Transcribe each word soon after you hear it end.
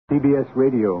CBS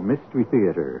Radio Mystery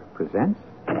Theater presents...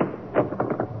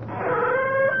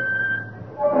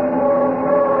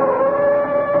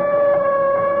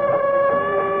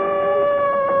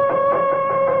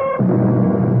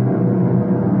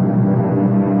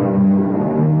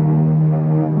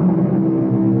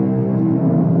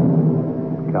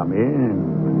 Come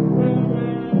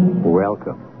in.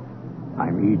 Welcome.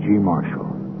 I'm E.G. Marshall.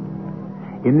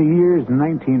 In the years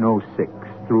 1906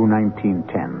 through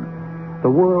 1910, the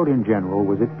world in general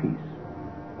was at peace.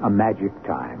 A magic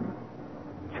time.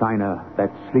 China,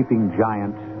 that sleeping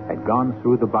giant, had gone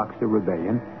through the Boxer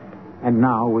Rebellion and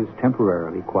now was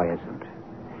temporarily quiescent.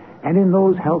 And in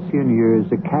those halcyon years,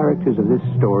 the characters of this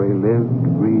story lived,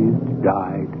 breathed,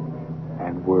 died,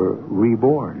 and were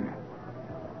reborn.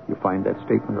 You find that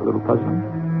statement a little puzzling?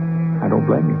 I don't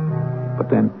blame you.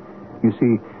 But then, you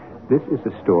see, this is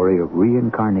a story of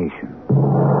reincarnation.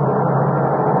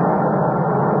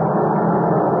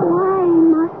 Why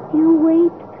must you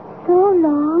wait so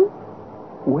long?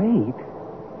 Wait?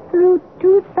 Through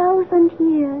 2,000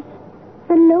 years,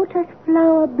 the lotus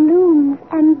flower blooms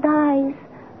and dies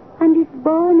and is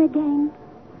born again.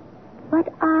 But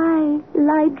I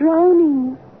lie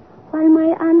drowning while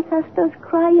my ancestors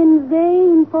cry in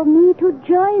vain for me to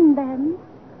join them.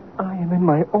 I am in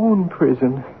my own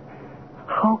prison.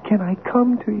 How can I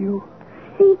come to you?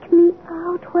 Seek me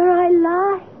out where I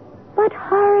lie. But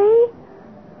hurry.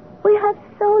 We have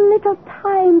so little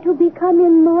time to become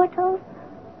immortal.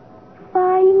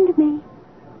 Find me.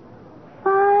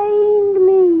 Find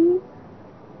me.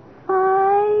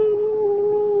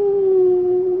 Find me.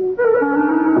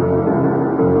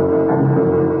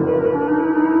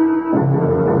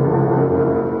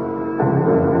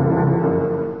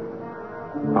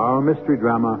 Our mystery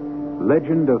drama,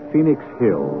 Legend of Phoenix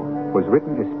Hill, was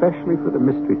written especially for the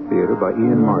Mystery Theater by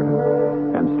Ian Martin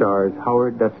and stars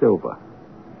Howard Da Silva.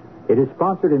 It is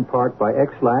sponsored in part by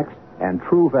X-Lax and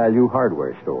True Value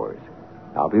Hardware Stores.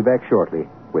 I'll be back shortly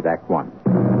with Act One.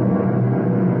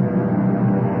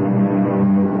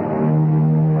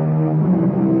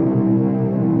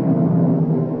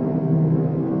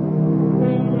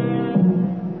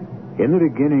 In the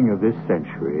beginning of this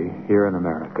century, here in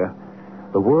America,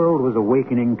 the world was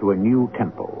awakening to a new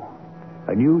tempo,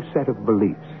 a new set of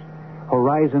beliefs,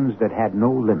 horizons that had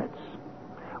no limits.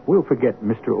 We'll forget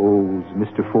Mr. Olds,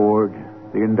 Mr. Ford,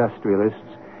 the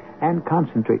industrialists, and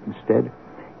concentrate instead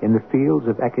in the fields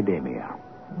of academia.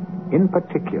 In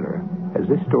particular, as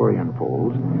this story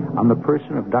unfolds, on the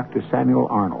person of Dr. Samuel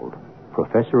Arnold,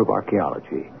 professor of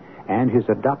archaeology, and his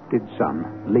adopted son,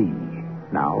 Lee,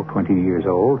 now 20 years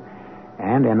old,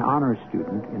 and an honor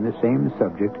student in the same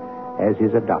subject as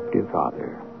his adoptive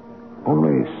father.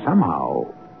 Only somehow,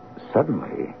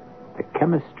 suddenly, the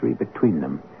chemistry between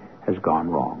them has gone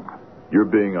wrong. You're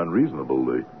being unreasonable,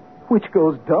 Lee. Which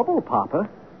goes double, Papa.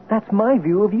 That's my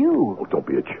view of you. Oh, don't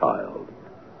be a child.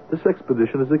 This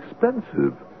expedition is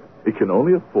expensive. It can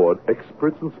only afford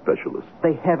experts and specialists.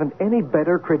 They haven't any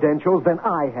better credentials than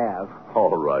I have.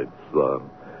 All right, son.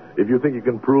 If you think you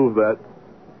can prove that,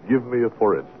 give me a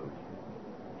for instance.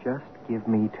 Just give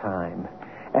me time,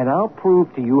 and I'll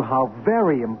prove to you how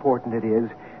very important it is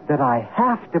that I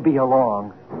have to be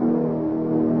along.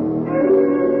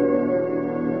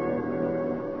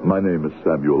 My name is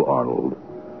Samuel Arnold.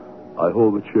 I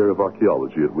hold the chair of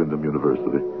archaeology at Windham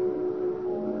University.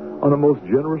 On a most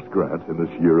generous grant in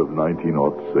this year of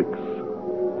 1906,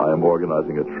 I am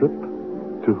organizing a trip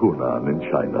to Hunan in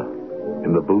China,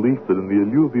 in the belief that in the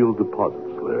alluvial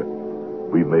deposits there,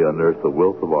 we may unearth a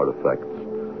wealth of artifacts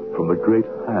from the great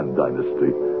Han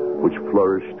Dynasty, which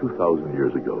flourished 2,000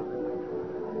 years ago.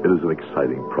 It is an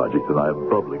exciting project, and I am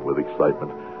bubbling with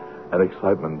excitement. An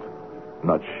excitement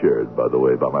not shared, by the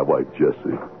way, by my wife,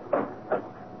 Jessie.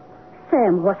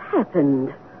 Sam, what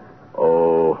happened?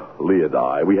 Oh, Lee and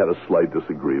I, we had a slight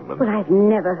disagreement. Well, I've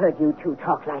never heard you two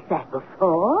talk like that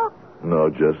before. No,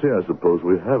 Jessie, I suppose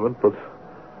we haven't, but,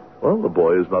 well, the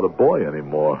boy is not a boy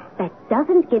anymore. That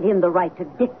doesn't give him the right to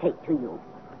dictate to you.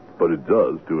 But it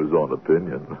does to his own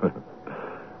opinion.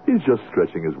 He's just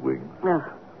stretching his wings. Oh,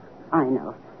 I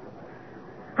know.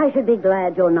 I should be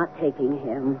glad you're not taking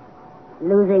him.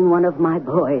 Losing one of my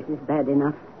boys is bad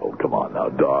enough. Oh, come on now,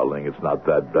 darling. It's not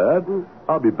that bad.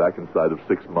 I'll be back inside of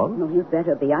 6 months. No, you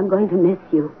better be. I'm going to miss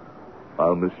you.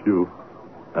 I'll miss you.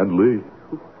 And Lee.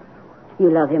 You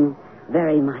love him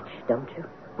very much, don't you?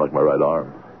 Like my right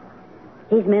arm.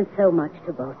 He's meant so much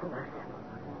to both of us.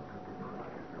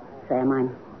 Sam,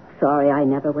 I'm sorry I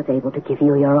never was able to give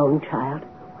you your own child.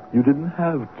 You didn't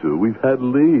have to. We've had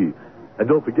Lee. And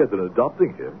don't forget that in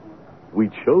adopting him, we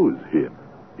chose him.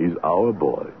 He's our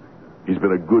boy. He's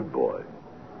been a good boy.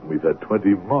 We've had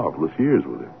 20 marvelous years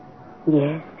with him.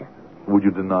 Yes, sir. Would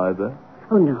you deny that?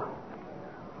 Oh, no.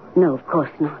 No, of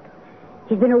course not.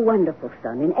 He's been a wonderful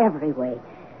son in every way.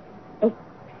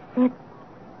 Except...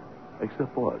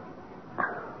 Except what?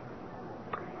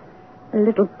 A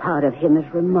little part of him is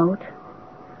remote.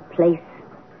 A place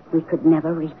we could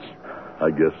never reach.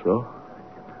 I guess so.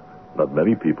 Not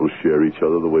many people share each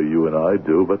other the way you and I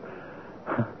do, but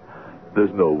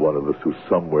there's no one of us who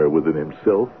somewhere within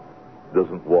himself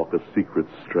doesn't walk a secret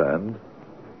strand,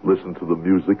 listen to the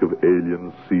music of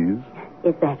alien seas.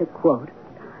 Is that a quote?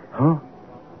 Huh?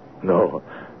 No,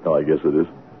 I guess it is.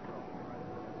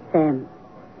 Sam,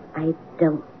 I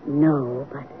don't know,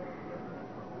 but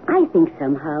I think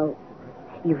somehow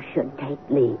you should take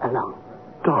Lee along.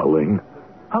 Darling,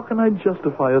 how can I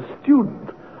justify a student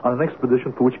on an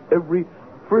expedition for which every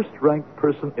first-ranked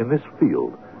person in this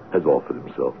field has offered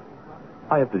himself?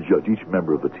 I have to judge each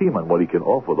member of the team on what he can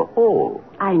offer the whole.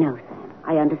 I know, Sam.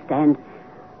 I understand.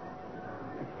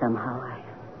 But somehow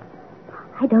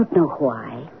I don't know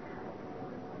why.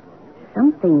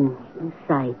 Something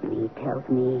inside me tells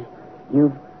me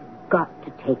you've got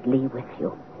to take Lee with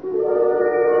you.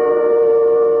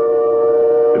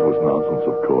 It was nonsense,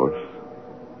 of course.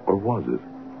 Or was it?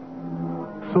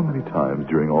 So many times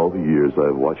during all the years I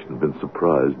have watched and been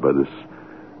surprised by this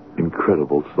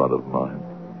incredible son of mine.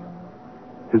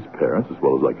 His parents, as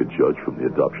well as I could judge from the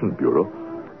Adoption Bureau,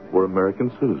 were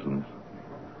American citizens.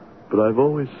 But I've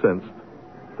always sensed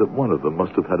that one of them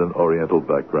must have had an Oriental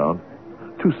background.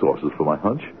 Two sources for my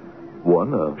hunch.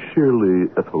 One, a sheerly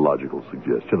ethnological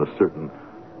suggestion, a certain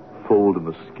fold in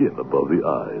the skin above the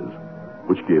eyes,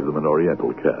 which gave them an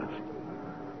Oriental cast.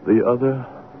 The other,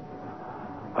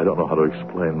 I don't know how to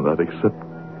explain that except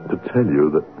to tell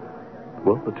you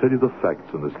the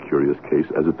facts in this curious case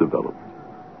as it developed.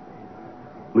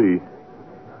 Lee,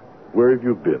 where have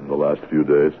you been the last few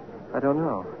days? I don't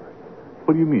know.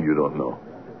 What do you mean you don't know?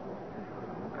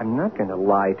 I'm not going to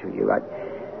lie to you.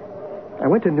 I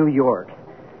went to New York,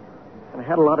 and I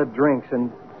had a lot of drinks,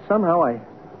 and somehow I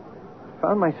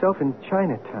found myself in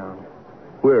Chinatown.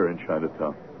 Where in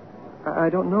Chinatown? I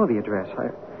don't know the address.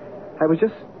 I was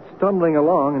just stumbling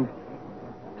along, and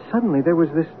suddenly there was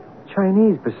this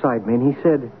Chinese beside me, and he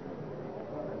said,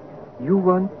 "You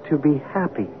want to be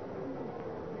happy.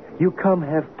 You come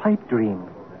have pipe dream."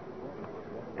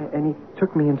 And he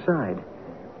took me inside.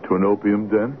 To an opium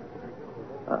den?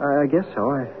 I guess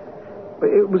so.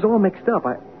 It was all mixed up.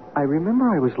 I remember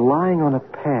I was lying on a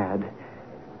pad,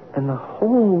 and the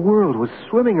whole world was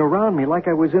swimming around me like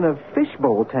I was in a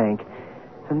fishbowl tank.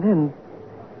 And then,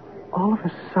 all of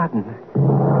a sudden,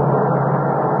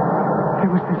 there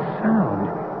was this sound.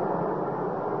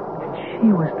 And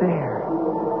she was there.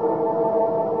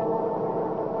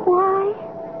 Why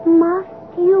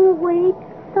must you wait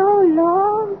so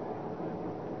long?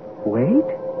 Wait?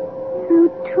 Through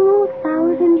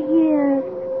 2,000 years,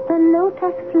 the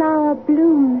lotus flower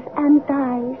blooms and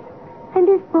dies and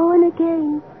is born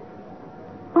again.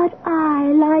 But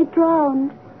I lie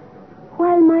drowned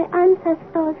while my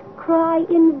ancestors cry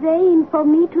in vain for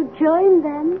me to join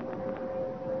them.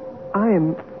 I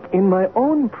am in my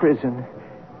own prison.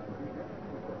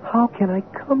 How can I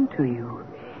come to you?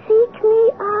 Seek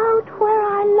me out where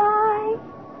I lie.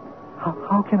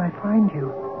 How can I find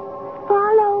you?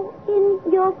 Follow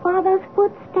in your father's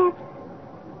footsteps,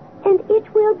 and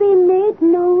it will be made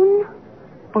known.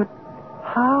 But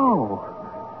how?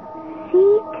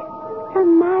 Seek the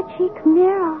magic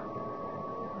mirror.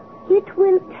 It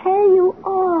will tell you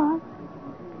all.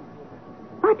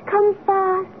 But come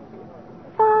fast,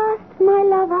 fast, my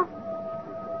lover.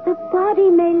 The body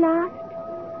may last,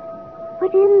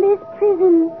 but in this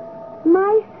prison,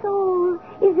 my soul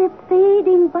is a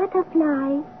fading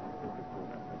butterfly.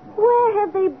 Where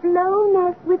have they blown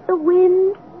us with the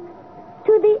wind?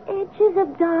 To the edges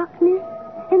of darkness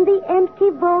and the empty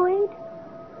void?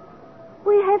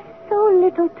 We have so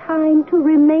little time to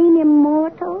remain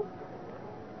immortal.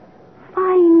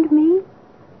 Find me.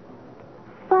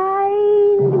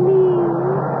 Find me.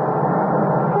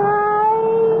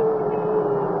 Find me.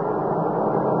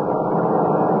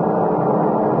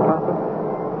 Papa,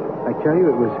 I tell you,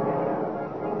 it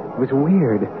was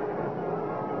weird.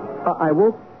 I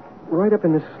woke right up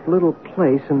in this little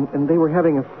place, and they were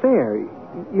having a fair,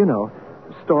 you know,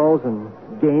 stalls and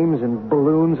games and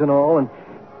balloons and all,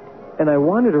 and I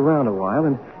wandered around a while,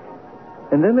 and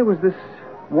then there was this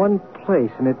one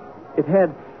place, and it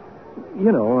had,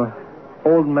 you know,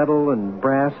 old metal and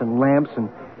brass and lamps and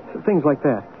things like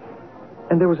that.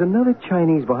 And there was another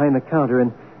Chinese behind the counter,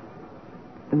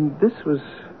 and this was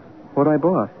what I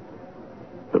bought.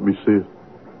 Let me see it.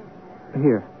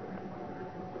 Here.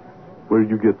 Where did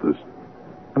you get this?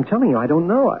 I'm telling you, I don't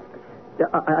know.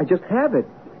 I just have it.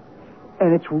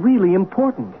 And it's really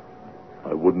important.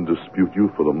 I wouldn't dispute you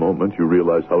for the moment. You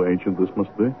realize how ancient this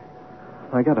must be?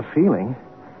 I got a feeling.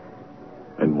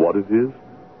 And what it is?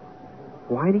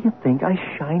 Why do you think I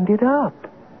shined it up?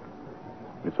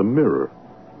 It's a mirror.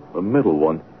 A metal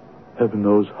one. Heaven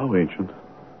knows how ancient.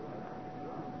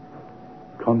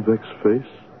 Convex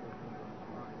face.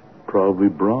 Probably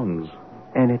bronze.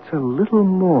 And it's a little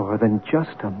more than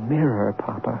just a mirror,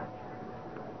 Papa.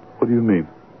 What do you mean?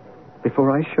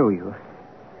 Before I show you,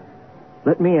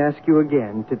 let me ask you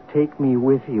again to take me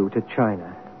with you to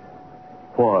China.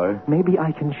 Why? Maybe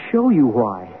I can show you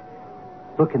why.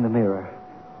 Look in the mirror.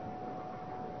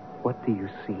 What do you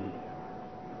see?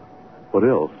 What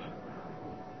else?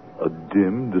 A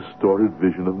dim, distorted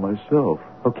vision of myself.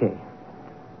 Okay.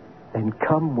 Then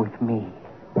come with me.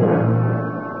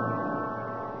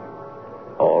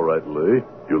 All right, Lee.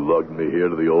 You lugged me here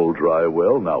to the old dry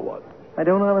well. Now what? I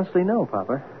don't honestly know,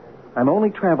 Papa. I'm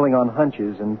only traveling on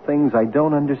hunches and things I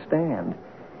don't understand.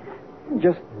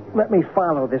 Just let me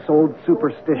follow this old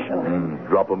superstition.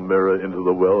 Drop a mirror into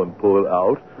the well and pull it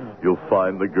out. You'll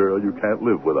find the girl you can't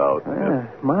live without.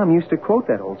 Mom used to quote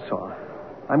that old song.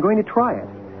 I'm going to try it.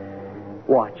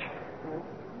 Watch.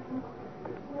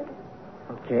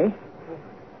 Okay.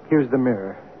 Here's the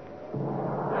mirror.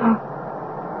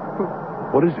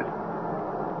 What is it?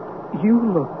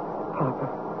 You look, Papa.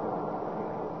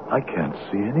 I can't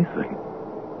see anything.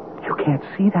 You can't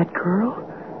see that girl?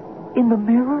 In the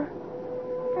mirror?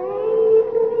 Save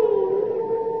me.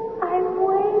 I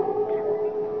wait.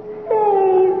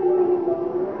 Save me.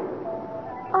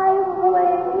 I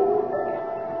wait.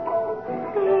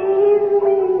 Save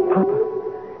me. Papa,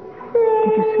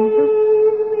 did you see her?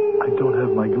 I don't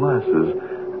have my glasses.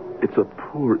 It's a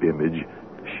poor image,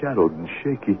 shadowed and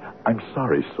shaky. I'm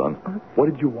sorry, son. What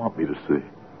did you want me to see?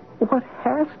 What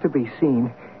has to be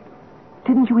seen?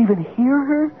 Didn't you even hear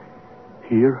her?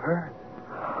 Hear her?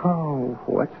 Oh,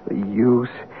 what's the use?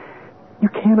 You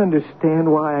can't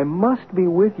understand why I must be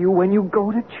with you when you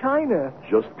go to China.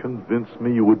 Just convince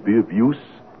me you would be of use,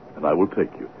 and I will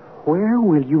take you. Where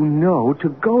will you know to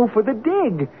go for the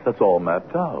dig? That's all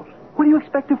mapped out. What do you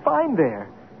expect to find there?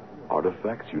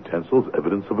 Artifacts, utensils,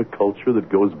 evidence of a culture that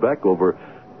goes back over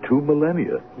 2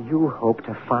 millennia. You hope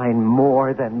to find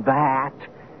more than that.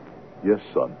 Yes,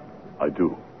 son, I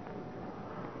do.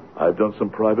 I've done some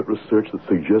private research that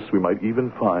suggests we might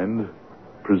even find,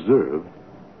 preserved,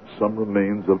 some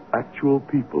remains of actual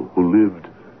people who lived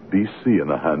B.C. in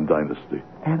the Han Dynasty.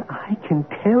 And I can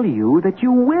tell you that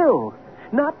you will.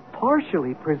 Not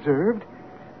partially preserved,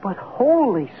 but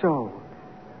wholly so.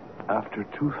 After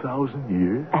 2,000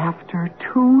 years? After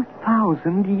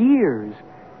 2,000 years.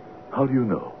 How do you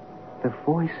know? The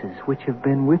voices which have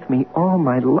been with me all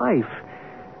my life.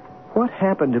 What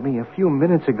happened to me a few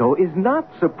minutes ago is not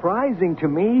surprising to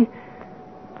me.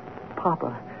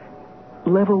 Papa,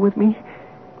 level with me?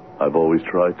 I've always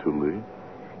tried to, Lee.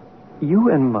 You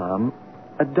and Mom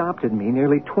adopted me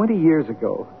nearly 20 years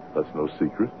ago. That's no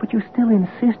secret. But you still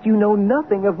insist you know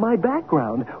nothing of my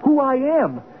background, who I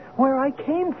am, where I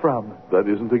came from. That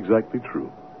isn't exactly true.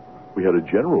 We had a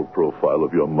general profile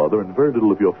of your mother and very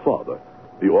little of your father.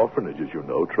 The orphanage, as you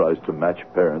know, tries to match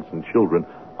parents and children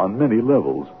on many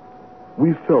levels.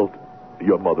 We felt,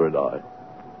 your mother and I,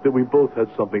 that we both had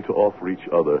something to offer each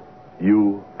other,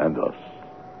 you and us.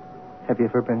 Have you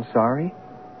ever been sorry?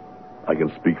 I can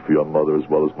speak for your mother as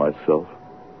well as myself.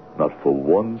 Not for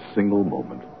one single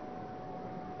moment.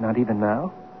 Not even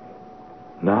now?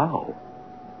 Now?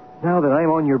 Now that I'm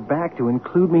on your back to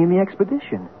include me in the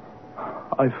expedition.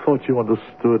 I thought you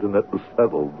understood and that was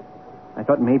settled. I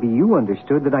thought maybe you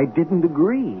understood that I didn't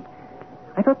agree.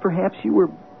 I thought perhaps you were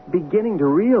beginning to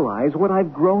realize what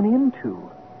I've grown into.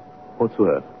 What's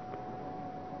that?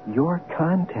 Your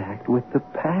contact with the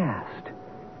past.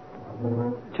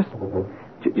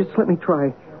 Just let me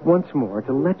try once more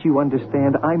to let you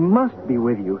understand I must be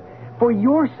with you. For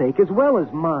your sake as well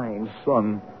as mine.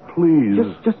 Son, please.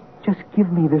 Just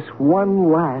give me this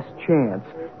one last chance.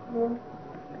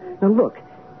 Now look.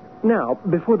 Now,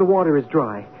 before the water is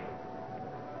dry.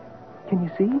 Can you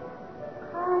see?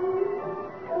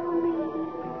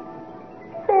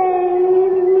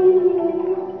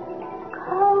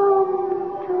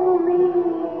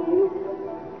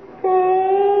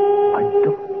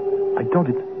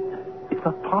 It's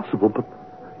not possible, but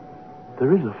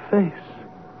there is a face.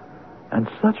 And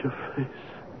such a face.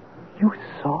 You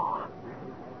saw?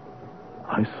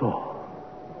 I saw.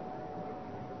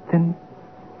 Then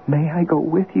may I go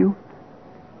with you?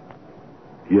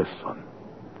 Yes, son.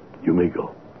 You may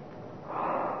go.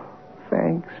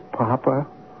 Thanks, Papa.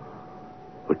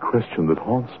 The question that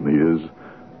haunts me is,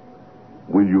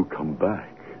 will you come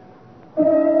back?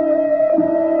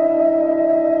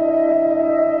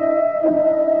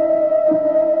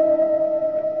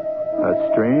 A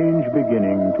strange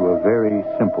beginning to a very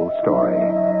simple story.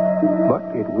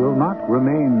 But it will not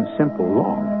remain simple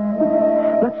long.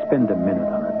 Let's spend a minute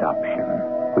on adoption,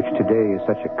 which today is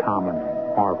such a common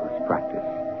and marvelous practice.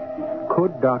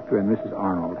 Could Dr. and Mrs.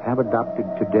 Arnold have adopted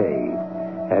today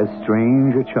as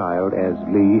strange a child as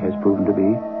Lee has proven to be?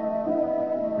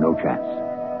 No chance.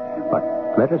 But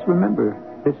let us remember,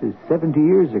 this is 70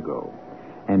 years ago,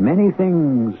 and many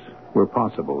things were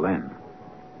possible then.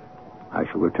 I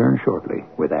shall return shortly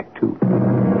with Act Two.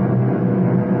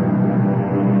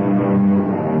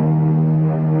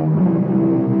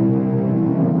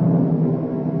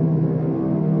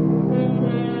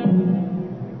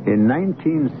 In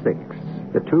 1906,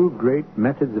 the two great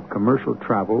methods of commercial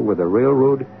travel were the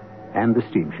railroad and the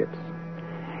steamships.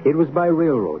 It was by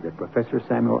railroad that Professor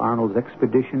Samuel Arnold's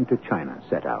expedition to China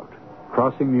set out,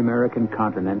 crossing the American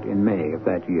continent in May of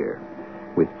that year,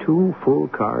 with 2 full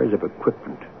cars of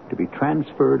equipment to be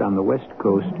transferred on the West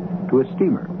Coast to a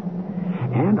steamer.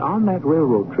 And on that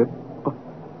railroad trip... Oh,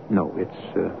 no, it's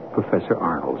Professor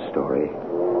Arnold's story.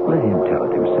 Let him tell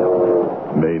it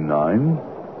himself. May 9,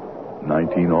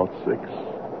 1906.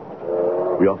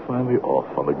 We are finally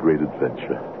off on a great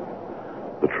adventure.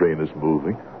 The train is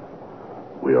moving.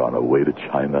 We are on our way to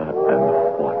China, and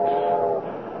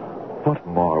what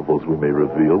marvels we may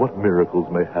reveal, what miracles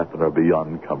may happen are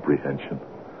beyond comprehension.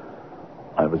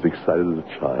 I'm as excited as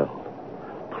a child,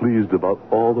 pleased about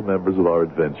all the members of our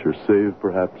adventure, save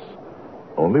perhaps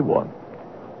only one.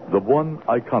 The one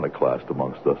iconoclast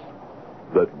amongst us,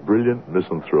 that brilliant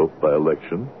misanthrope by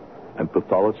election and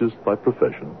pathologist by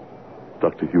profession,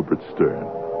 Dr. Hubert Stern.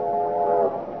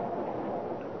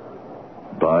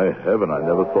 By heaven, I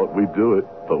never thought we'd do it,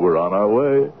 but we're on our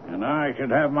way. And I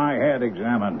should have my head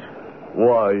examined.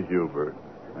 Why, Hubert?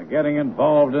 Getting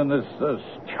involved in this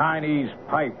Chinese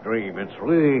pipe dream, it's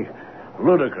really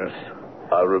ludicrous.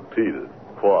 I repeat it.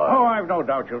 Why? Oh, I've no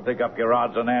doubt you'll dig up your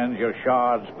odds and ends, your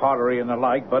shards, pottery, and the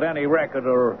like, but any record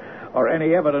or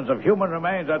any evidence of human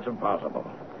remains, that's impossible.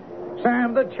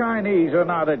 Sam, the Chinese are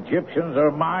not Egyptians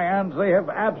or Mayans. They have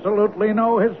absolutely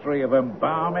no history of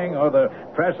embalming or the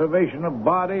preservation of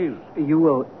bodies. You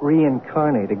will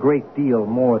reincarnate a great deal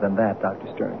more than that, Dr.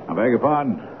 Stern. I beg your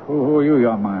pardon? Who are you,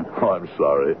 young man? Oh, I'm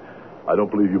sorry. I don't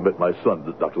believe you met my son,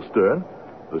 Dr. Stern.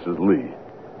 This is Lee.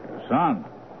 Your son?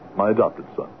 My adopted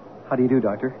son. How do you do,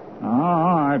 Doctor? Oh,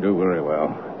 I do very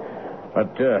well.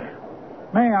 But,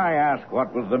 may I ask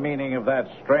what was the meaning of that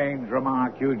strange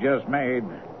remark you just made?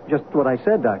 Just what I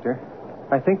said, Doctor.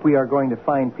 I think we are going to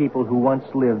find people who once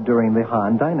lived during the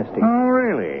Han Dynasty. Oh,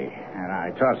 really? And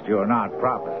I trust you're not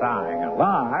prophesying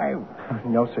alive.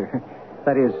 No, sir.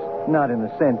 That is, not in the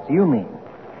sense you mean.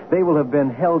 They will have been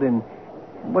held in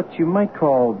what you might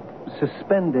call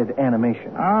suspended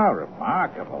animation. Ah,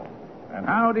 remarkable. And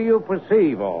how do you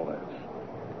perceive all this?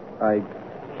 I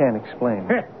can't explain.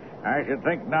 I should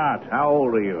think not. How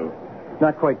old are you?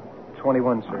 Not quite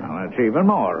 21, sir. Well, that's even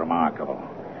more remarkable.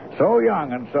 So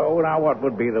young and so, now what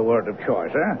would be the word of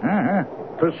choice, huh?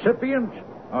 Percipient?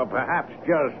 Or perhaps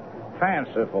just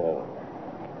fanciful?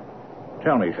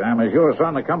 Tell me, Sam, is your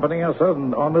son accompanying us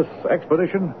on this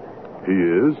expedition? He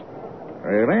is?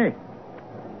 Really?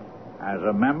 As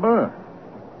a member?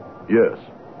 Yes.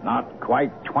 Not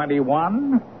quite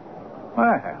 21?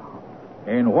 Well,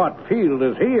 in what field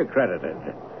is he accredited?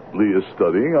 Lee is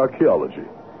studying archaeology.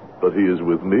 But he is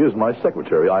with me as my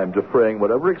secretary. I am defraying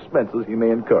whatever expenses he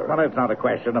may incur. Well, it's not a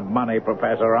question of money,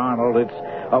 Professor Arnold. It's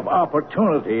of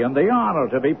opportunity and the honor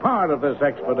to be part of this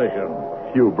expedition.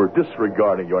 Hubert,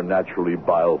 disregarding your naturally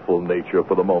bileful nature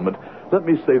for the moment, let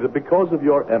me say that because of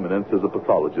your eminence as a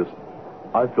pathologist,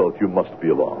 I felt you must be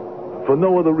along. For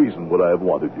no other reason would I have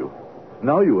wanted you.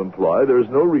 Now you imply there is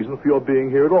no reason for your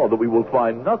being here at all, that we will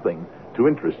find nothing to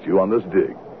interest you on this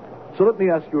dig. So let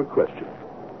me ask you a question.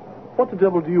 What the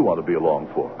devil do you want to be along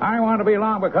for? I want to be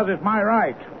along because it's my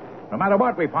right, no matter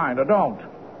what we find or don't.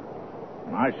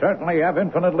 I certainly have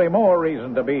infinitely more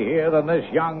reason to be here than this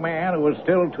young man who is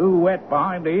still too wet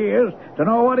behind the ears to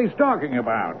know what he's talking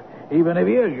about, even if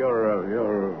he is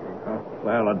your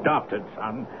adopted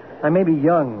son. I may be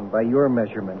young by your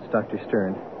measurements, Dr.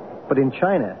 Stern, but in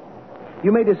China,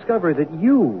 you may discover that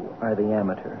you are the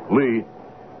amateur. Lee,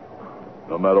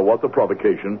 no matter what the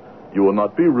provocation, you will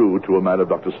not be rude to a man of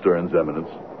Dr. Stern's eminence.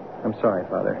 I'm sorry,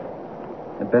 Father.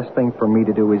 The best thing for me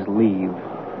to do is leave.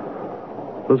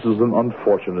 This is an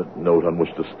unfortunate note on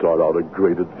which to start out a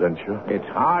great adventure. It's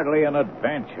hardly an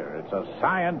adventure. It's a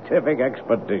scientific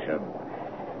expedition.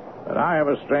 But I have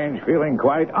a strange feeling,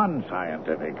 quite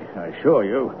unscientific, I assure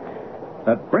you,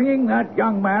 that bringing that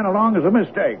young man along is a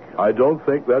mistake. I don't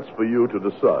think that's for you to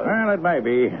decide. Well, it may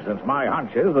be, since my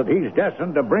hunch is that he's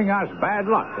destined to bring us bad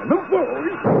luck.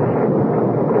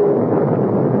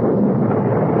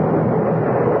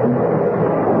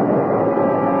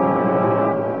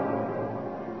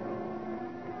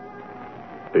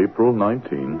 April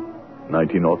 19,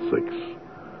 1906.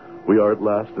 We are at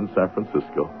last in San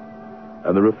Francisco,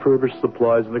 and the refurbished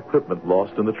supplies and equipment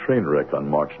lost in the train wreck on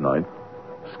March 9th,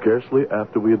 scarcely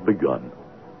after we had begun,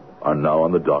 are now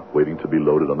on the dock waiting to be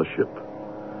loaded on the ship.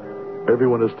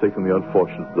 Everyone has taken the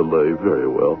unfortunate delay very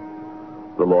well.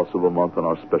 The loss of a month on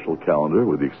our special calendar,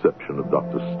 with the exception of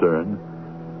Dr. Stern.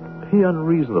 He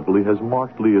unreasonably has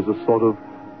marked Lee as a sort of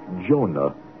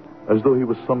Jonah, as though he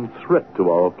was some threat to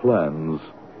our plans.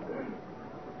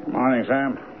 Morning,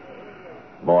 Sam.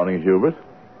 Morning, Hubert.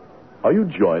 Are you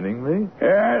joining me?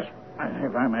 Yes,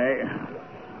 if I may.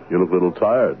 You look a little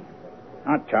tired.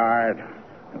 Not tired.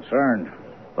 Concerned.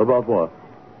 About what?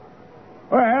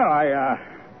 Well,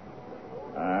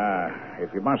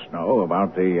 if you must know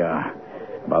about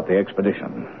the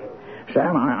expedition.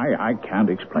 Sam, I can't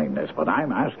explain this, but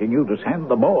I'm asking you to send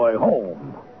the boy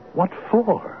home. What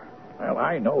for? Well,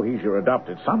 I know he's your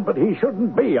adopted son, but he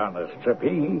shouldn't be on this trip.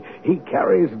 He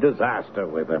carries disaster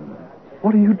with him.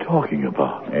 What are you talking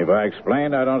about? If I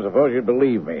explained, I don't suppose you'd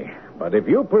believe me. But if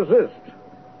you persist,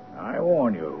 I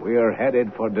warn you, we are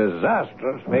headed for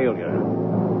disastrous failure.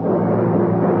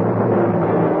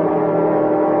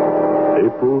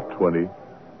 April 20,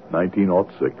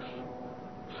 1906,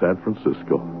 San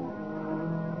Francisco.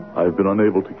 I've been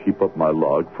unable to keep up my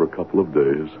log for a couple of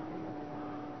days.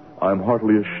 I'm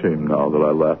heartily ashamed now that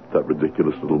I laughed at that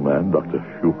ridiculous little man, Dr.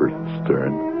 Hubert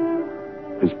Stern.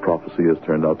 His prophecy has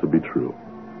turned out to be true.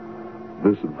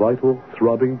 This vital,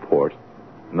 throbbing port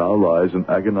now lies in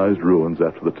agonized ruins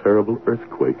after the terrible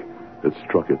earthquake that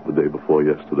struck it the day before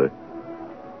yesterday.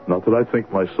 Not that I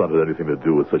think my son had anything to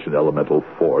do with such an elemental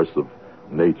force of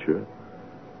nature.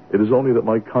 It is only that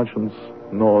my conscience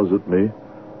gnaws at me.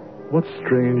 What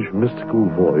strange, mystical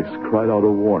voice cried out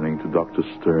a warning to Dr.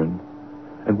 Stern?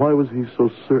 And why was he so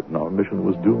certain our mission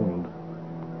was doomed?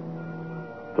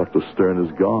 Dr. Stern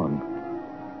is gone,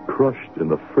 crushed in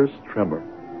the first tremor.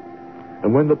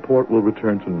 And when the port will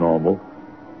return to normal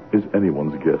is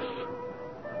anyone's guess.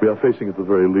 We are facing, at the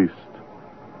very least,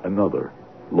 another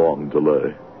long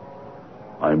delay.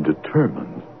 I'm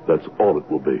determined that's all it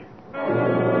will be.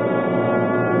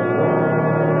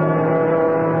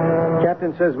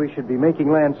 Captain says we should be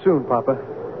making land soon, Papa.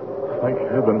 Thank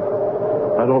heaven.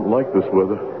 I don't like this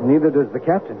weather. Neither does the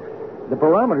captain. The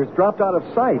barometer's dropped out of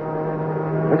sight.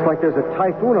 Looks like there's a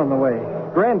typhoon on the way.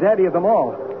 Granddaddy of them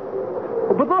all.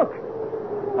 Oh, but look!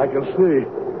 I can see.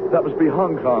 That must be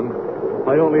Hong Kong.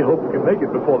 I only hope we can make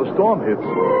it before the storm hits.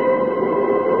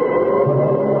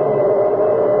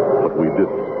 But we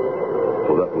didn't.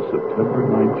 For that was September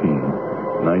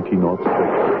 19, 1906.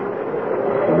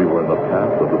 And we were in the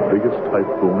path of the biggest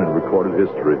typhoon in recorded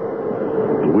history.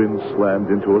 The wind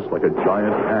slammed into us like a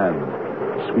giant hand,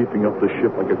 sweeping up the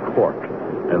ship like a cork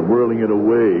and whirling it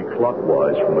away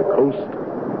clockwise from the coast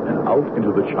and out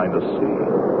into the China Sea.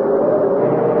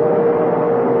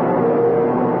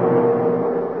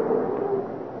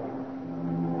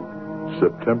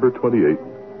 September 28,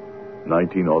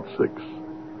 1906.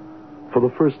 For the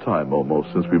first time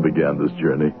almost since we began this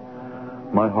journey,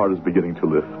 my heart is beginning to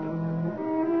lift.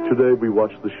 Today we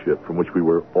watched the ship from which we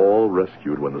were all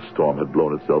rescued when the storm had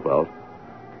blown itself out,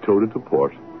 towed into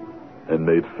port, and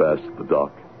made fast at the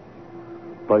dock.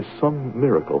 By some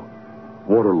miracle,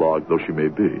 waterlogged though she may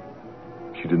be,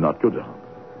 she did not go down.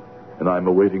 And I'm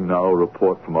awaiting now a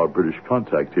report from our British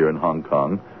contact here in Hong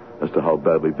Kong as to how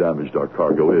badly damaged our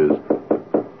cargo is.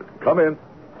 Come in.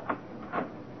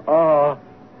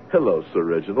 Hello, Sir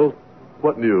Reginald.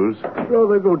 What news?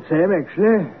 Rather good, Sam,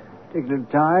 actually. Taking a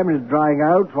little time and it's drying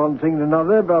out, one thing and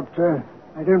another, but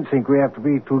I don't think we have to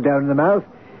be too down in the mouth.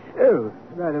 Oh,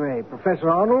 by the way, Professor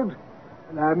Arnold,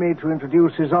 allow me to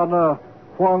introduce His Honor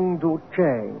Huang Du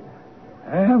Cheng.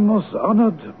 I am most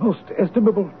honored, most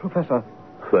estimable Professor.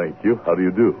 Thank you. How do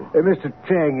you do? Mr.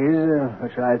 Cheng is,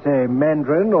 what shall I say,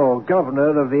 Mandarin or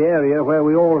governor of the area where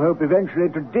we all hope eventually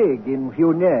to dig in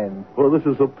Hunan. Well, this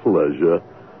is a pleasure.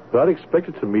 But I'd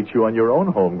expected to meet you on your own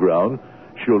home ground.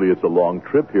 Surely it's a long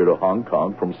trip here to Hong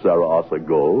Kong from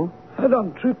Sarasota. A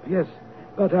long trip, yes,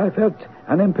 but I felt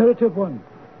an imperative one.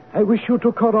 I wish you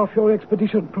to call off your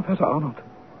expedition, Professor Arnold.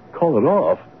 Call it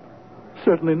off?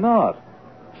 Certainly not.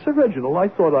 Sir Reginald, I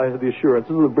thought I had the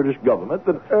assurances of the British government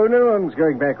that... Oh, no one's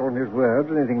going back on his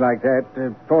word or anything like that.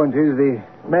 The point is, the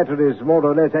matter is more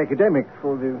or less academic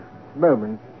for the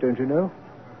moment, don't you know?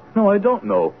 No, I don't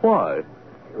know. Why?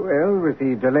 Well, with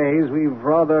the delays, we've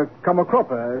rather come a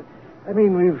cropper. I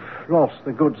mean, we've lost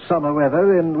the good summer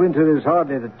weather, and winter is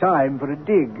hardly the time for a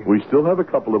dig. We still have a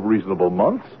couple of reasonable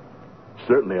months.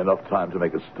 Certainly enough time to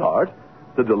make a start.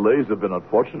 The delays have been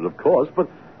unfortunate, of course, but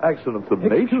accidents of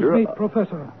nature... Excuse me,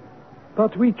 Professor,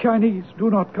 but we Chinese do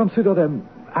not consider them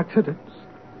accidents,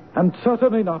 and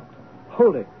certainly not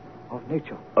wholly of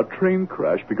nature. A train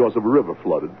crash because of a river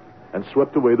flooded and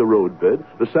swept away the roadbed,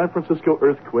 the San Francisco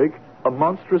earthquake, a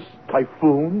monstrous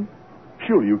typhoon.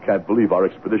 Surely you can't believe our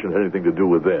expedition had anything to do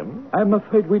with them. I'm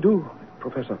afraid we do,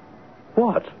 Professor.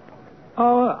 What?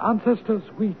 Our ancestors,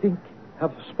 we think,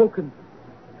 have spoken.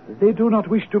 They do not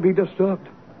wish to be disturbed.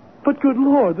 But good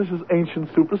Lord, this is ancient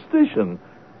superstition.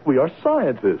 We are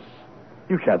scientists.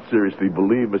 You can't seriously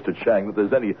believe, Mr. Chang, that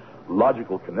there's any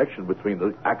logical connection between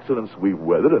the accidents we've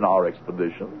weathered and our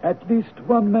expedition. At least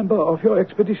one member of your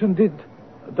expedition did,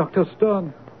 Dr.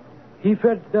 Stern. He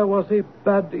felt there was a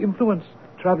bad influence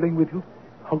traveling with you.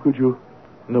 How could you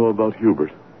know about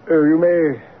Hubert? Oh, you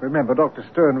may remember Dr.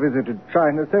 Stern visited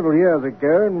China several years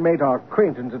ago and made our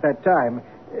acquaintance at that time.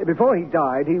 Before he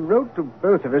died, he wrote to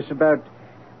both of us about...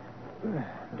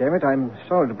 Damn it, I'm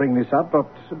sorry to bring this up, but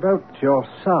about your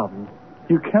son.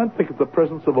 You can't think that the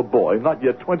presence of a boy, not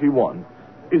yet 21,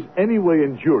 is any way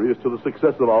injurious to the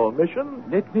success of our mission?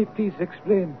 Let me please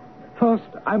explain. First,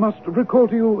 I must recall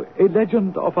to you a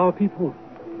legend of our people.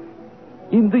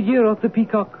 In the year of the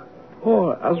peacock,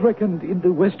 or as reckoned in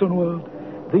the Western world,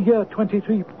 the year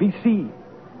 23 BC,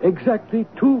 exactly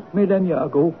 2 millennia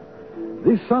ago,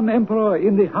 the Sun Emperor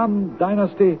in the Han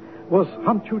Dynasty was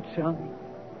Han Chu-Xiang.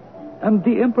 And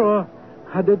the Emperor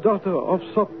had a daughter of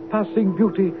surpassing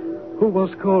beauty who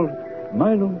was called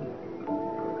Mai Lung.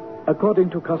 According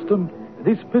to custom,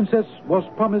 this princess was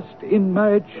promised in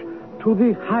marriage to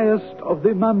the highest of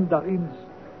the mandarins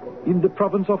in the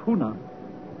province of Hunan.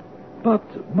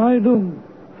 But Mai Lung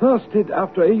thirsted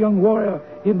after a young warrior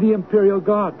in the imperial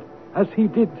guard, as he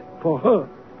did for her.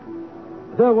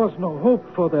 There was no hope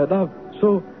for their love,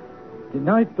 so the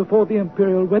night before the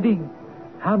imperial wedding,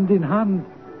 hand in hand,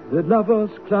 the lovers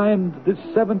climbed the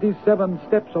 77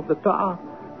 steps of the tower,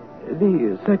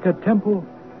 the sacred temple,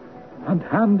 and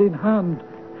hand in hand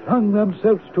flung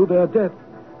themselves to their death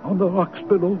on the rocks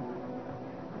below.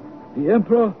 The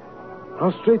emperor,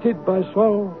 prostrated by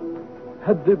sorrow,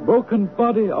 had the broken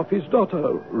body of his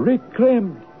daughter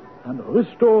reclaimed and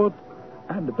restored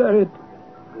and buried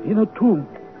in a tomb,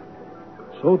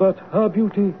 so that her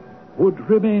beauty would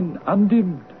remain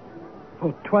undimmed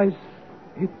for twice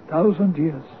 1,000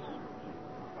 years.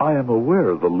 I am aware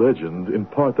of the legend. In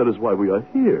part, that is why we are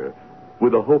here,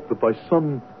 with the hope that by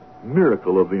some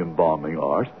miracle of the embalming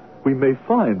art, we may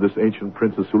find this ancient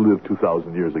princess who lived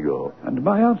 2,000 years ago. And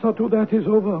my answer to that is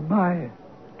over my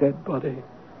dead body.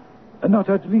 And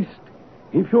not at least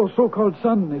if your so-called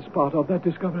son is part of that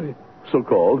discovery.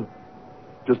 So-called?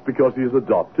 Just because he is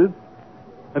adopted?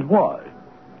 And why?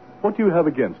 What do you have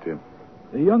against him?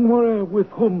 The young warrior with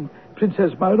whom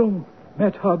Princess Mai Lung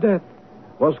met her death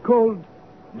was called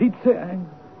Li Tseang.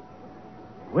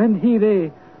 When he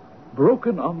lay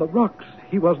broken on the rocks,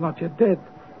 he was not yet dead.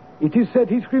 It is said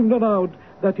he screamed aloud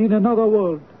that in another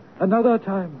world, another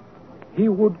time, he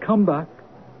would come back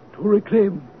to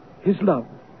reclaim his love.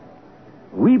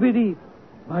 We believe,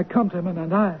 my countrymen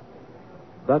and I,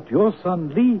 that your son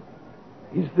Li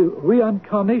is the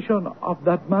reincarnation of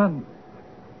that man.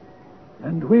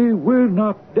 And we will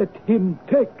not let him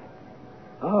take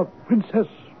our princess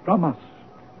from us.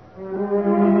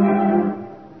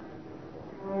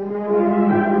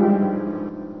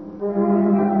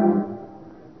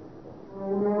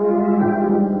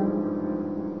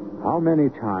 How many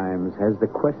times has the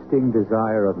questing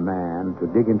desire of man to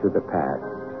dig into the past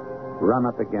run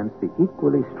up against the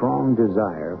equally strong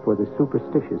desire for the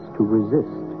superstitious to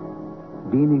resist,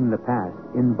 deeming the past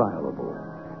inviolable,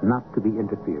 not to be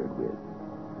interfered with?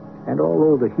 And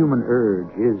although the human urge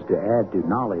is to add to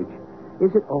knowledge, is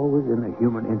it always in the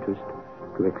human interest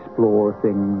to explore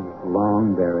things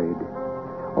long buried?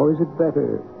 Or is it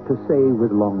better to say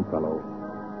with Longfellow,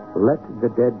 let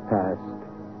the dead past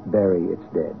bury its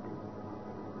dead?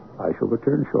 I shall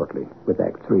return shortly with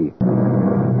Act 3.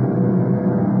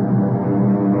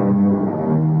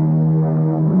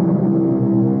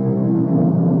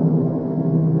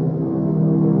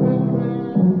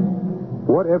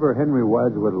 Whatever Henry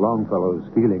Wadsworth Longfellow's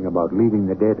feeling about leaving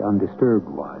the dead undisturbed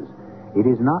was, it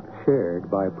is not shared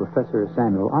by Professor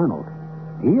Samuel Arnold.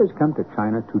 He has come to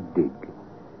China to dig.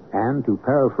 And to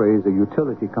paraphrase a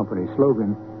utility company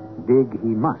slogan, dig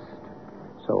he must.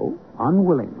 So,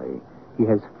 unwillingly, he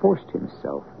has forced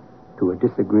himself to a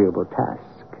disagreeable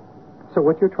task. So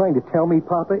what you're trying to tell me,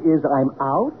 Papa, is I'm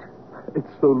out?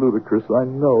 It's so ludicrous, I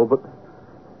know, but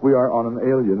we are on an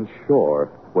alien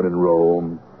shore when in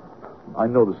Rome. I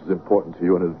know this is important to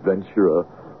you, an adventure,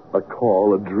 a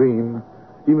call, a dream,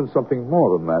 even something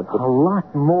more than that. But... A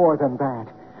lot more than that.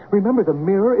 Remember the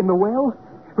mirror in the well?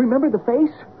 Remember the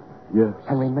face? Yes.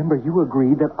 And remember you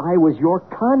agreed that I was your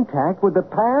contact with the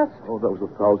past? Oh, that was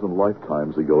 1,000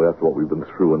 lifetimes ago after what we've been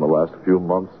through in the last few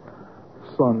months.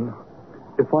 Son,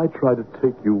 if I try to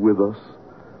take you with us,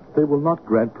 they will not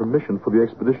grant permission for the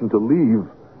expedition to leave.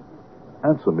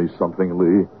 Answer me something,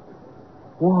 Lee.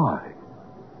 Why?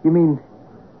 You mean,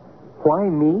 why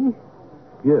me?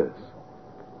 Yes.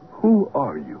 Who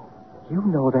are you? You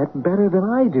know that better than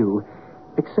I do.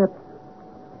 Except...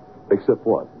 Except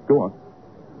what? Go on.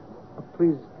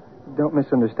 Please don't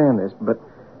misunderstand this, but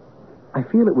I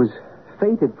feel it was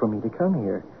fated for me to come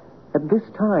here. At this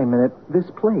time and at this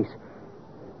place.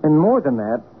 And more than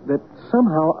that, that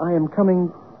somehow I am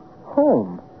coming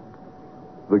home.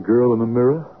 The girl in the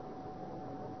mirror?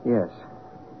 Yes.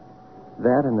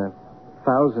 That and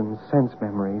 1,000 sense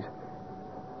memories.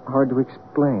 Hard to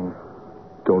explain.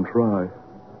 Don't try.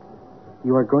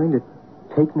 You are going to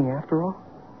take me after all?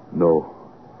 No.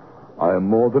 I am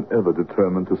more than ever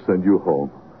determined to send you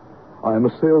home. I am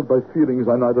assailed by feelings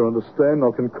I neither understand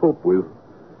nor can cope with.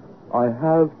 I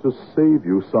have to save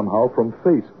you somehow from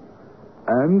fate.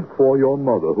 And for your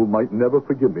mother, who might never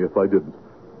forgive me if I didn't.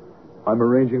 I'm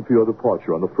arranging for your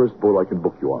departure on the first boat I can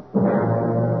book you on.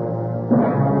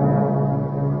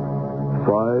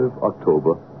 5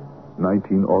 October,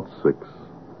 1906.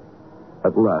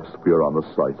 At last, we are on the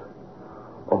site.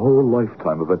 A whole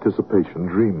lifetime of anticipation,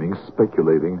 dreaming,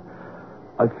 speculating.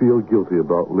 I feel guilty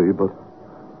about Lee, but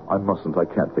I mustn't. I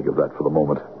can't think of that for the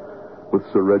moment. With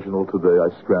Sir Reginald today, I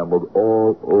scrambled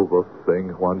all over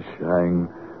Feng Huanshan,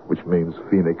 which means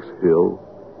Phoenix Hill.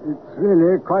 It's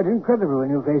really quite incredible when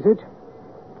you face it.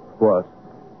 What?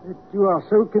 That you are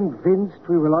so convinced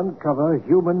we will uncover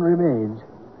human remains.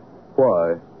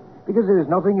 Why? Because there is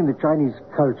nothing in the Chinese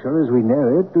culture, as we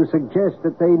know it, to suggest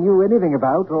that they knew anything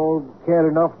about or care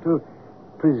enough to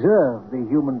preserve the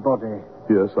human body.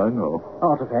 Yes, I know.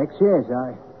 Artifacts, yes,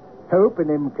 I hope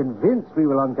and am convinced we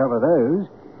will uncover those.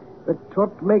 But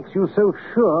what makes you so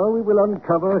sure we will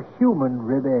uncover human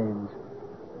remains?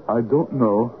 I don't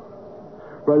know.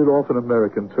 Write it off in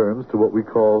American terms to what we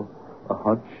call a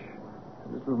hunch.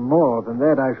 A little more than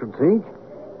that, I should think.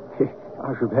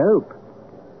 I should hope.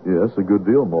 Yes, a good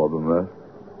deal more than that.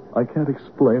 I can't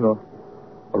explain, or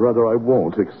rather I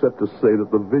won't, except to say that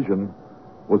the vision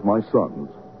was my son's.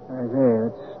 I say,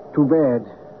 it's too bad.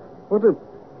 What a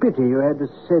pity you had to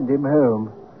send him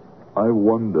home. I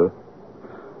wonder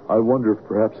if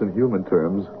perhaps in human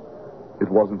terms, it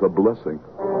wasn't a blessing.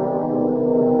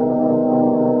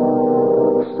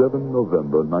 7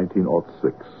 November,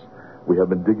 1906. We have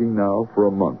been digging now for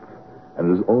a month,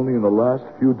 and it is only in the last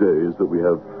few days that we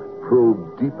have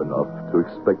probed deep enough to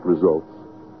expect results.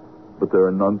 But there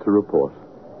are none to report.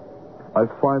 I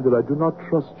find that I do not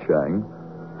trust Chang.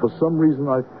 For some reason,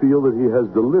 I feel that he has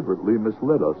deliberately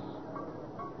misled us.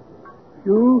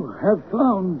 You have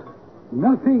found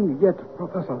nothing yet,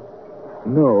 Professor.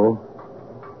 No.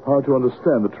 Hard to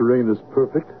understand. The terrain is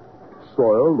perfect.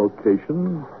 Soil,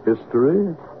 location,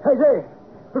 history. Hey, say,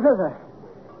 Professor,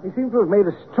 we seem to have made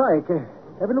a strike.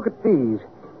 Have a look at these.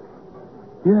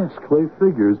 Yes, clay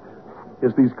figures.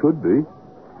 Yes, these could be.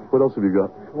 What else have you got?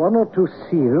 One or two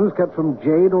seals cut from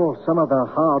jade or some other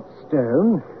hard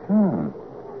stone.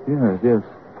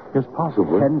 Yes,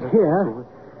 possibly. And here,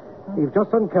 we've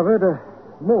just uncovered a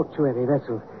mortuary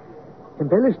vessel,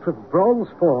 embellished with bronze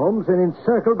forms and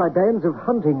encircled by bands of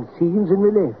hunting scenes in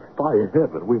relief. By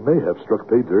heaven, we may have struck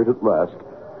pay dirt at last.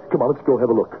 Come on, let's go have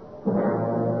a look.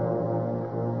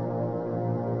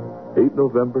 8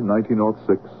 November,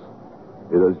 1906.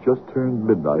 It has just turned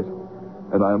midnight,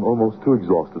 and I am almost too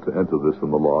exhausted to enter this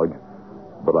in the log,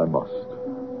 but I must.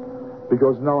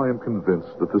 Because now I am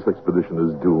convinced that this expedition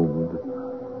is doomed.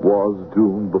 Was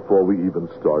doomed before we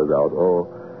even started out. Oh,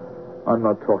 I'm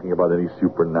not talking about any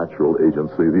supernatural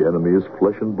agency. The enemy is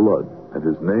flesh and blood, and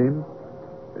his name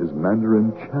is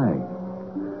Mandarin Chang.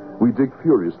 We dig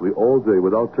furiously all day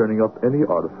without turning up any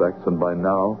artifacts, and by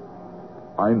now,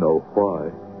 I know why.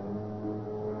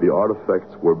 The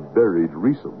artifacts were buried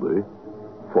recently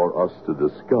for us to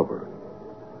discover.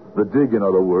 The dig, in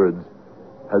other words,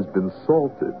 has been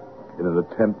salted in an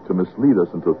attempt to mislead us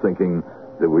into thinking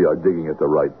that we are digging at the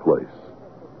right place.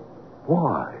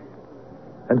 Why?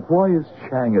 And why is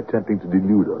Chang attempting to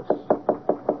delude us?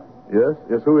 Yes?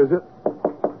 Yes, who is it?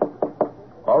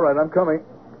 All right, I'm coming.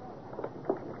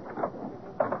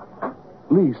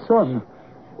 Lee, son,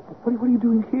 what are you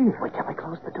doing here? Wait till I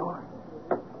close the door.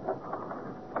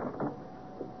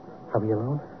 Are we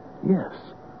alone? Yes.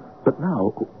 But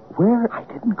now, where? I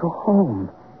didn't go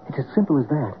home. It's as simple as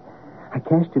that. I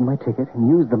cashed in my ticket and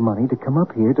used the money to come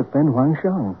up here to Fen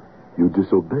Huangsheng. You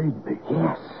disobeyed me.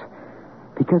 Yes,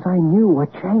 because I knew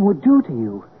what Chang would do to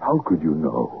you. How could you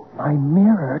know? My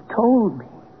mirror told me.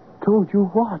 Told you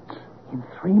what? In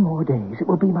 3 more days, it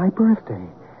will be my birthday.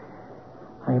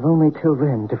 I have only till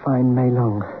then to find Mei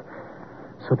Lung,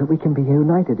 so that we can be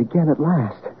united again at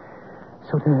last.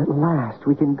 So that at last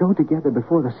we can go together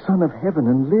before the Son of Heaven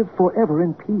and live forever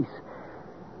in peace.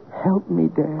 Help me,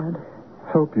 Dad.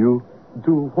 Help you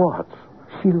do what?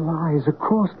 She lies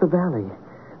across the valley,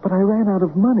 but I ran out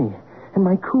of money, and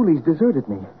my coolies deserted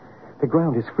me. The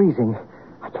ground is freezing.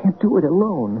 I can't do it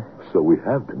alone. So we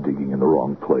have been digging in the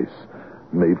wrong place.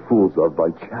 Made fools of by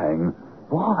Chang.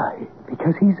 Why?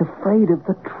 Because he's afraid of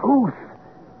the truth.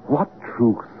 What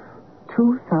truth?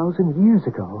 2,000 years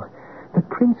ago, the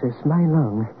Princess Mai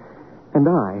Lung and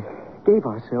I gave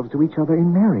ourselves to each other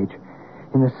in marriage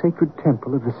in the sacred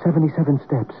temple of the 77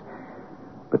 Steps.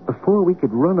 But before we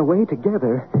could run away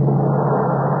together...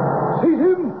 Seize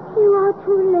him! You are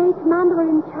too late,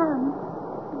 Mandarin Chan.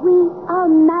 We are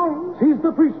married. Seize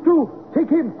the priest, too. Take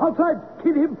him outside,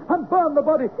 kill him, and burn the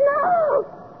body. No!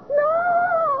 No!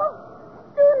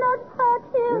 Do not hurt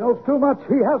him. He knows too much.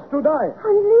 He has to die.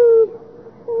 And Lee,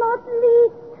 not Lee,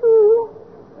 too.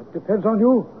 That depends on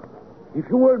you. If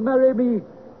you will marry me,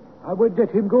 I will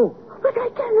let him go. But I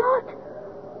cannot.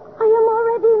 I am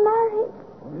already married.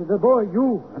 Only the boy,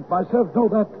 you, and myself know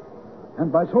that.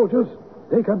 And my soldiers,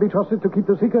 they can be trusted to keep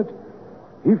the secret.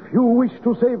 If you wish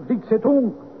to save Li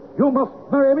Tsetung, you must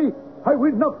marry me. I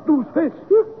will not lose this.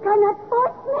 You cannot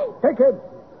force me. Take him.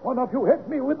 One of you help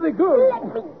me with the girl. Let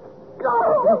me go.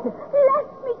 Let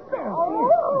me go.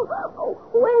 Oh,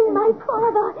 when my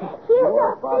father hears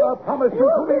Your of father this, promised you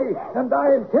to me, and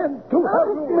I intend to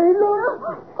have you. Mei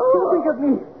Lung, don't think of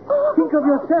me. Think of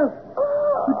yourself.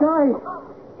 To die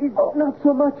is not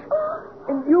so much.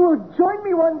 And you will join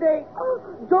me one day.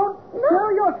 Don't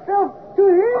sell yourself to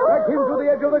him. Drag him to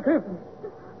the edge of the cliff.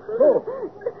 So,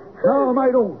 now, my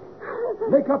Lung,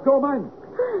 make up your mind.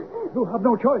 You have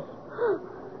no choice.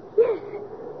 Yes.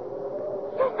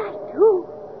 Yes, I do.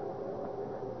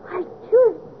 I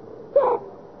choose death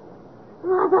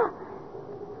rather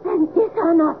than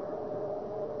dishonor.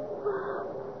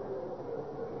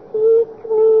 Seek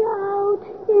me out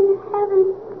in heaven,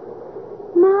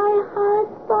 my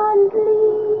husband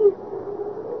Lee.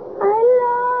 I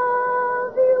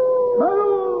love you.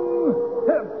 Malung!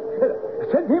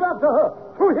 Send him after her.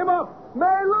 Throw him up.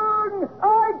 Malung,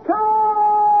 I come!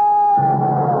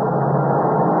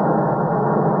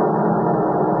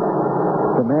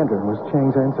 The Mandarin was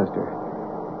Chang's ancestor.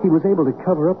 He was able to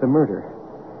cover up the murder.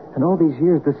 And all these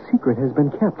years, the secret has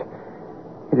been kept.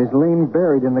 It has lain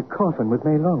buried in the coffin with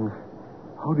Mei Lung.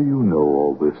 How do you know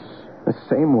all this? The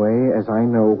same way as I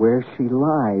know where she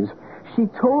lies. She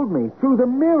told me through the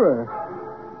mirror.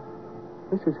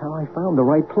 This is how I found the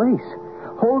right place.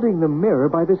 Holding the mirror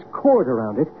by this cord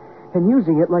around it and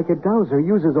using it like a dowser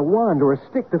uses a wand or a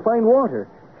stick to find water.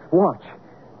 Watch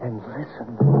and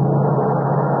listen.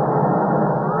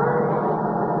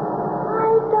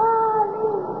 My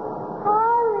darling,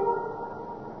 darling,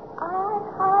 I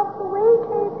have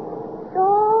waited so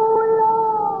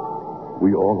long.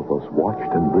 We all of us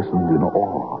watched and listened in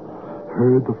awe,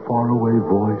 heard the faraway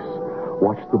voice,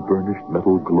 watched the burnished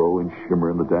metal glow and shimmer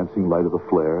in the dancing light of the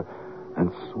flare, and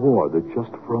swore that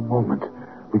just for a moment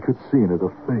we could see in it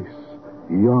a face,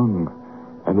 young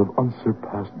and of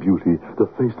unsurpassed beauty,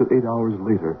 the face that 8 hours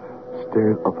later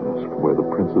stared up at us from where the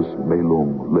Princess Mei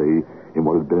Lung lay in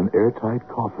what had been an airtight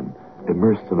coffin,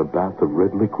 immersed in a bath of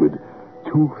red liquid,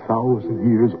 2,000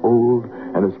 years old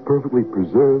and as perfectly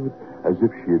preserved as if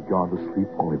she had gone to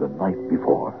sleep only the night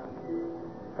before.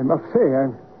 I must say,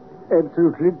 I'm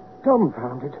absolutely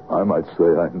dumbfounded. I might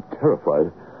say I'm terrified.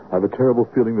 I have a terrible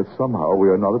feeling that somehow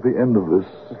we are not at the end of this.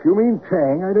 If you mean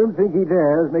Chang, I don't think he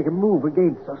dares make a move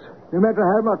against us, no matter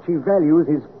how much he values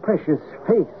his precious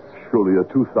face. Surely a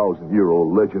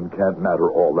 2,000-year-old legend can't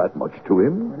matter all that much to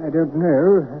him. I don't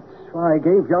know. That's why I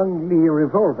gave young Lee a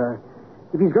revolver.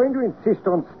 If he's going to insist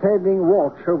on standing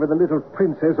watch over the little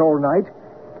princess all night,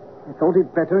 I thought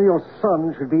it better your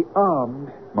son should be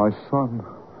armed. My son,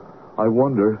 I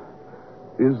wonder,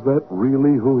 is that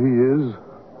really who he is?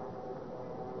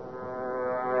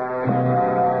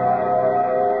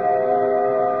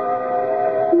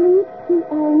 Meet the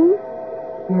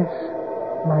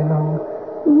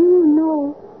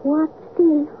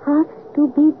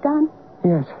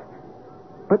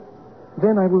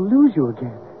lose you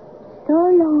again. So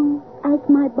long as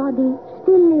my body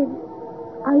still lives,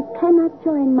 I cannot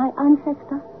join my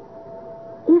ancestor.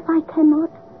 If I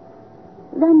cannot,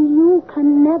 then you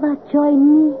can never join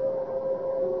me.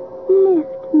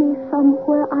 Lift me from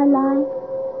where I lie.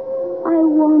 I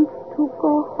want to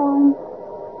go home.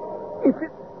 If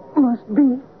it must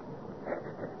be.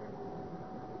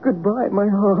 Goodbye, my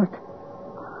heart.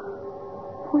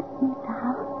 Put me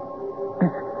down.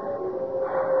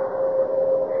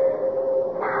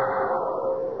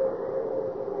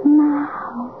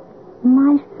 Now,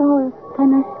 my soul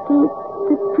can escape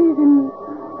the prison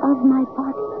of my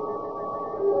body.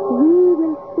 We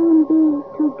will soon be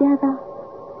together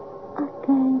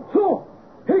again. So,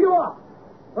 here you are.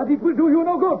 But it will do you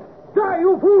no good. Die,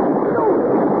 you fool!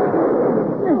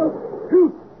 You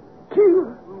kill.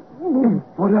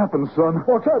 What happened, son?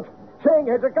 Watch out. Chang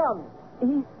has a gun.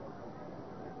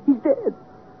 He's dead.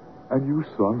 And you,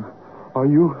 son? Are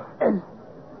you? As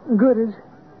good as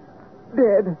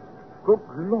dead. Good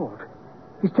Lord.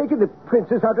 He's taken the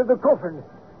princess out of the coffin.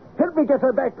 Help me get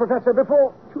her back, Professor,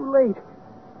 before too late.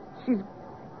 She's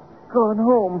gone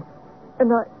home.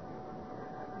 And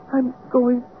I'm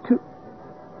going to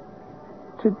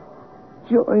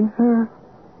join her.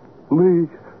 Lee.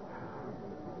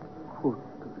 Good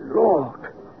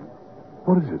Lord.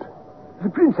 What is it? The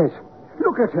princess.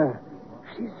 Look at her.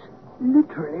 She's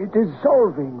literally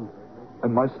dissolving.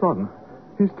 And my son,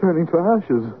 he's turning to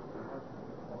ashes.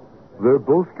 They're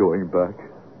both going back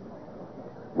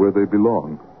where they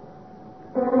belong.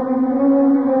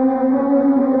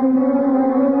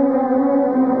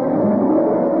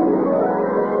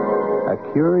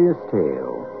 A curious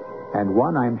tale, and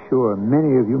one I'm sure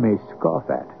many of you may scoff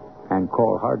at and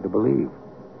call hard to believe.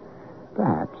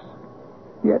 Perhaps.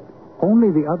 Yet,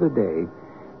 only the other day,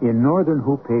 in northern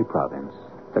Hubei province,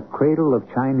 the cradle of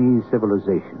Chinese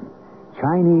civilization,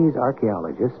 Chinese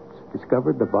archaeologists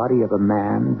discovered the body of a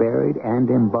man buried and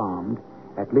embalmed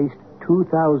at least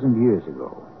 2,000 years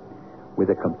ago, with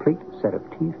a complete set of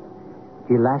teeth,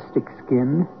 elastic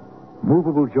skin,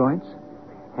 movable joints,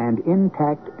 and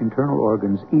intact internal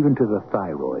organs, even to the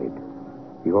thyroid,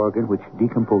 the organ which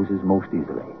decomposes most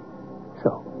easily.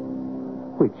 So,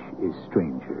 which is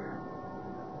stranger,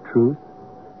 truth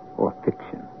or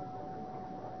fiction?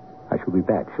 I shall be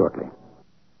back shortly.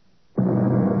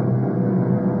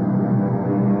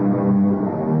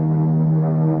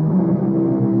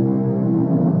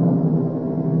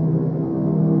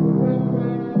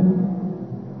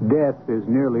 Death is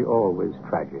nearly always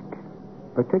tragic,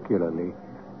 particularly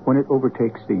when it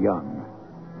overtakes the young.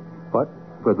 But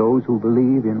for those who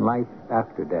believe in life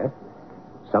after death,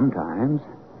 sometimes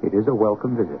it is a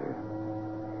welcome visitor.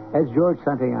 As George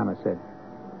Santayana said,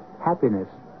 happiness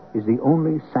is the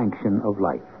only sanction of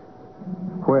life.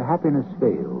 Where happiness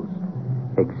fails,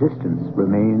 existence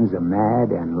remains a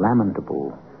mad and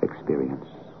lamentable experience.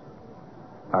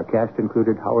 Our cast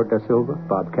included Howard Da Silva,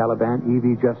 Bob Caliban,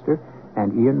 Evie Juster,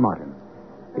 and Ian Martin.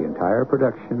 The entire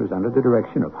production was under the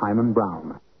direction of Hyman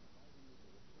Brown.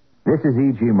 This is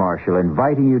E.G. Marshall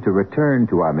inviting you to return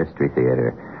to our Mystery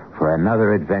Theater for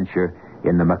another adventure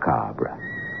in the macabre.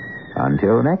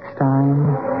 Until next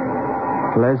time,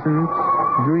 pleasant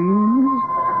dreams.